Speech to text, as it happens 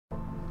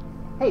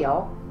Hey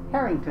y'all,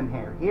 Harrington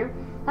Hare here.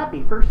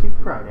 Happy Fursuit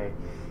Friday.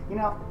 You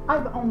know,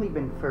 I've only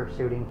been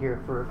fursuiting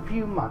here for a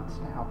few months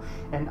now,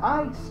 and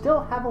I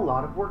still have a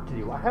lot of work to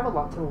do. I have a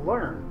lot to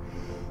learn.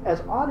 As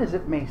odd as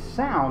it may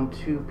sound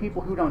to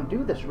people who don't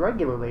do this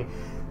regularly,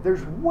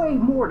 there's way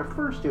more to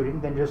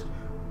fursuiting than just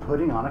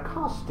putting on a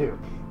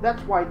costume.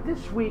 That's why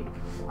this week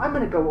I'm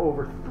going to go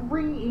over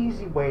 3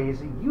 easy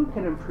ways you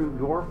can improve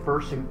your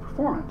fursuit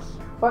performance.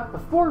 But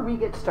before we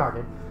get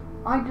started,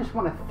 I just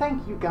want to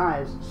thank you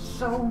guys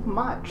so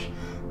much,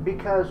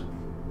 because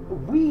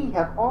we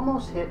have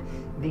almost hit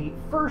the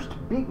first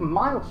big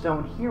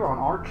milestone here on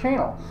our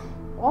channel.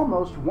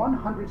 Almost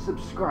 100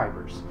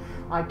 subscribers.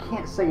 I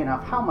can't say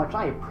enough how much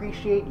I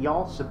appreciate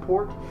y'all's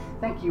support.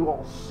 Thank you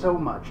all so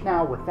much.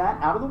 Now, with that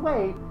out of the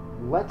way,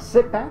 let's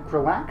sit back,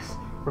 relax.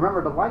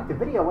 Remember to like the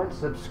video and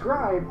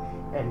subscribe,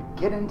 and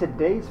get into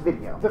today's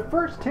video. The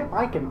first tip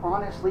I can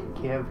honestly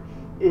give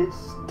is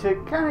to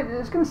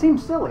it's going to seem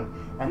silly,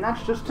 and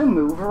that's just to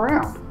move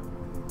around.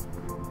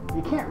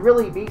 You can't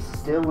really be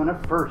still in a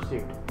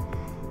fursuit.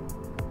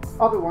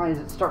 Otherwise,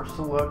 it starts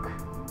to look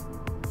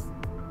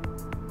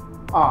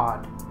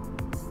odd.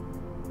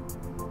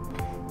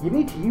 You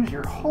need to use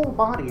your whole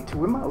body to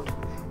emote.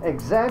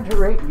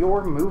 Exaggerate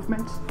your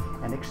movements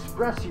and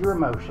express your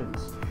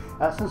emotions.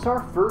 Since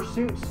our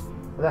fursuits,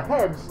 the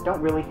heads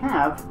don't really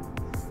have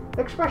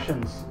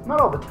expressions,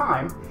 not all the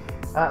time,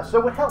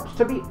 so it helps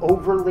to be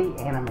overly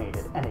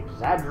animated and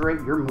exaggerate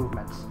your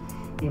movements.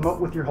 Emote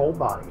with your whole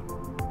body.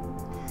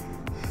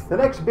 The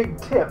next big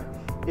tip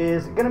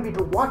is going to be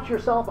to watch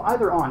yourself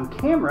either on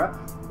camera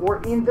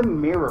or in the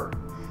mirror.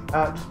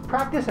 Just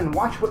practice and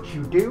watch what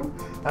you do.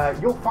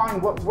 You'll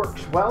find what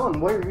works well and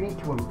where you need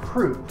to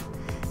improve.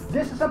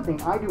 This is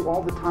something I do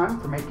all the time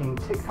for making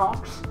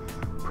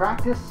TikToks.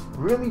 Practice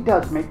really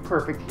does make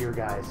perfect here,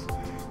 guys.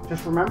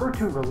 Just remember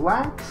to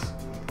relax.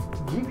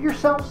 Give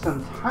yourself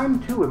some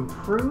time to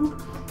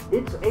improve.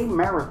 It's a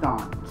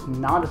marathon. It's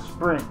not a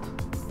sprint.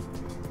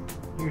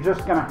 You're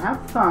just going to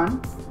have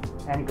fun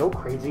and go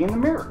crazy in the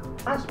mirror.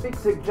 Last big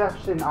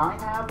suggestion I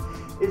have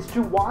is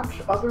to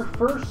watch other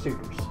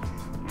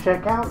fursuiters.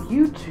 Check out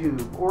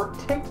YouTube or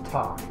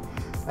TikTok.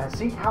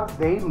 See how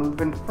they move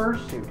in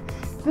fursuit.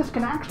 This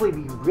can actually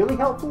be really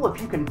helpful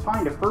if you can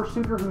find a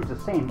fursuiter who's the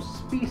same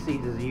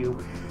species as you,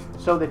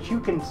 so that you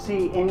can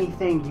see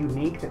anything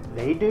unique that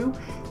they do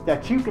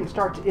that you can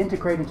start to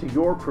integrate into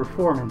your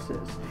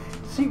performances.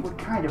 See what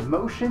kind of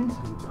motions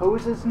and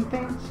poses and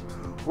things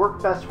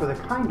work best for the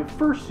kind of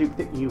fursuit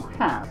that you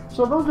have.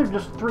 So those are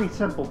just 3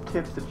 simple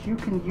tips that you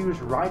can use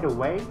right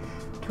away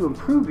to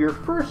improve your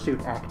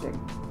fursuit acting.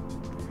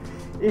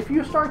 If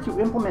you start to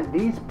implement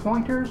these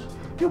pointers,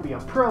 you'll be a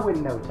pro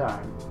in no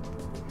time.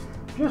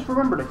 Just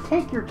remember to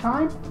take your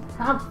time and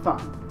have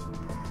fun.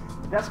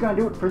 That's going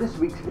to do it for this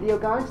week's video,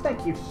 guys.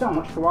 Thank you so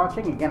much for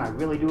watching. Again, I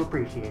really do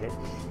appreciate it.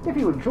 If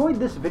you enjoyed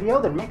this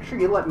video, then make sure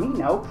you let me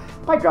know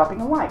by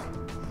dropping a like.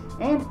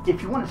 And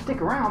if you want to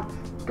stick around,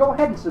 go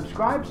ahead and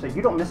subscribe so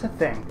you don't miss a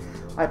thing.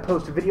 I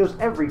post videos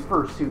every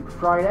Fursuit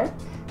Friday.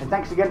 And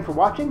thanks again for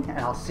watching, and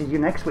I'll see you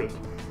next week.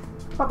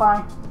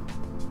 Bye-bye.